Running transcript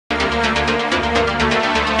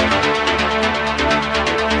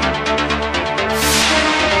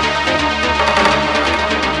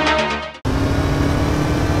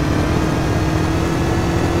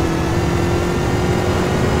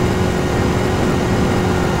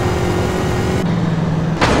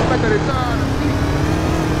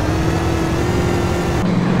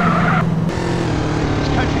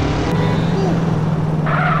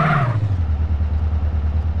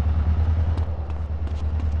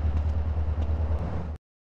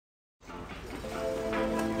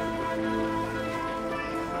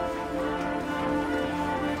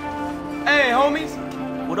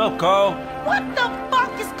What up, Carl? What the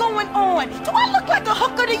fuck is going on? Do I look like a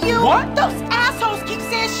hooker to you? What? Those assholes keep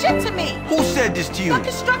saying shit to me. Who said this to you? The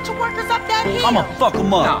construction workers up that hill. I'ma fuck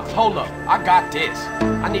them up. Nah, hold up. I got this.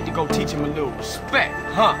 I need to go teach him a little respect,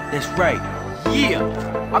 huh? That's right.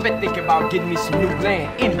 Yeah. I've been thinking about getting me some new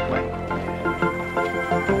land anyway.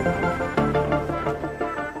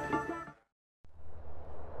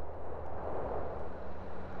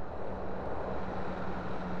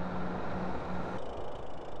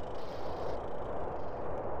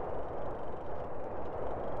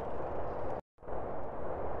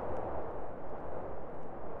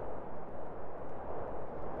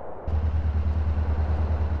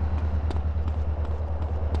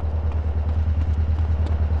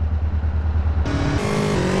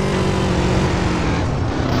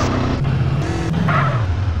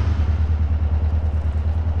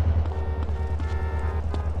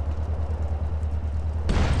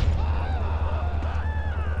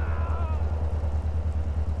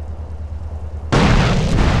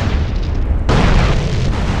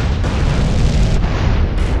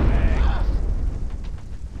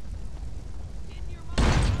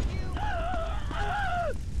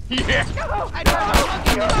 Yeah. I'd rather hug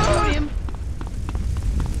him than shoot him.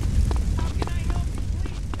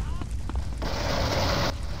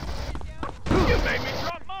 You made me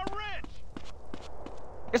drop my wrench.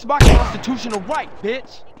 It's my constitutional right,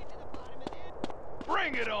 bitch.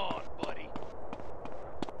 Bring it on, buddy.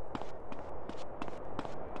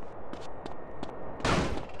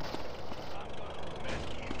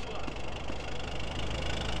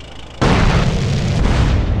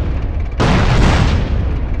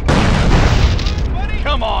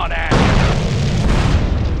 Come on, Adam.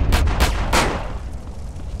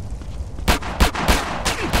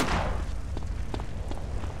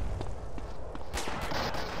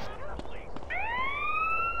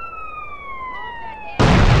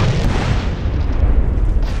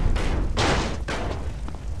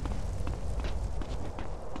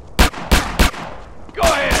 Go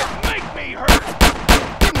ahead and make me hurt.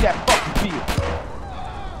 Give me that fucking beer.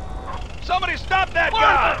 Somebody stop that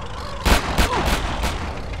guy.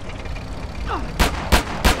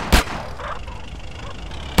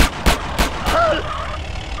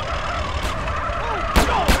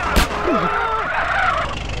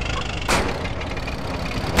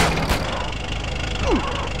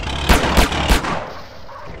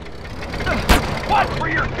 Watch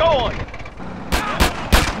where you're going.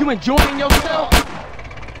 You enjoying yourself?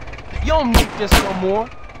 You don't need this no more.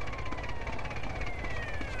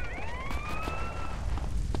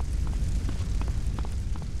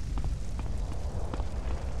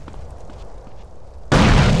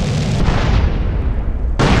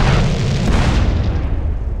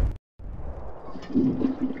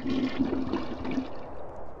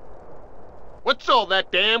 What's all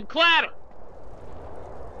that damn clatter?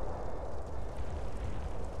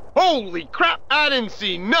 Holy crap, I didn't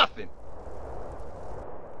see nothing.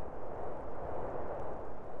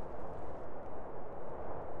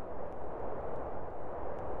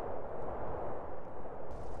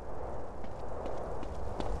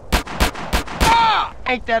 Ah!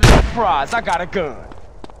 Ain't that a surprise? I got a gun.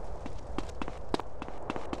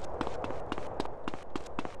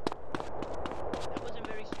 That wasn't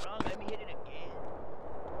very strong. Let me hit it again.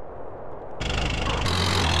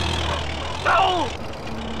 No!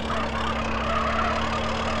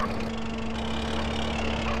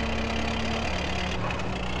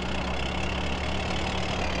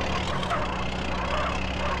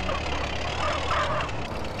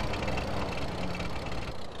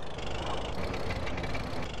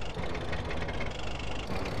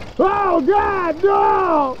 Oh God,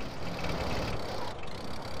 no!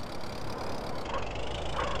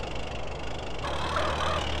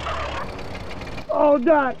 Oh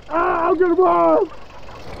God, I'm gonna blow!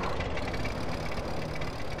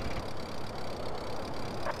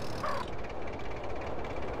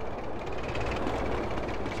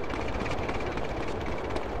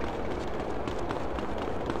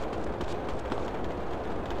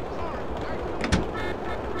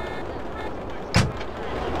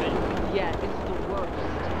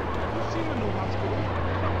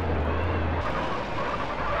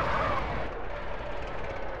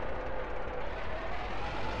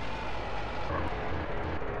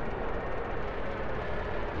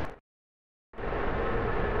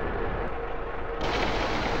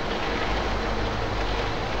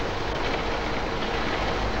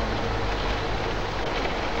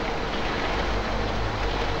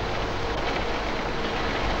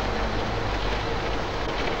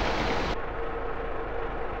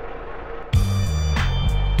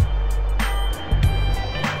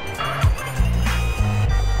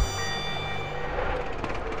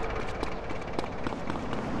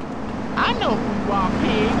 know who you are,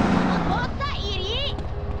 pig. What's that, idiot?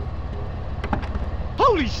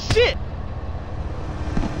 Holy shit!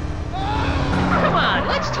 Come on,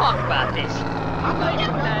 let's talk about this. I'm going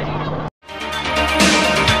to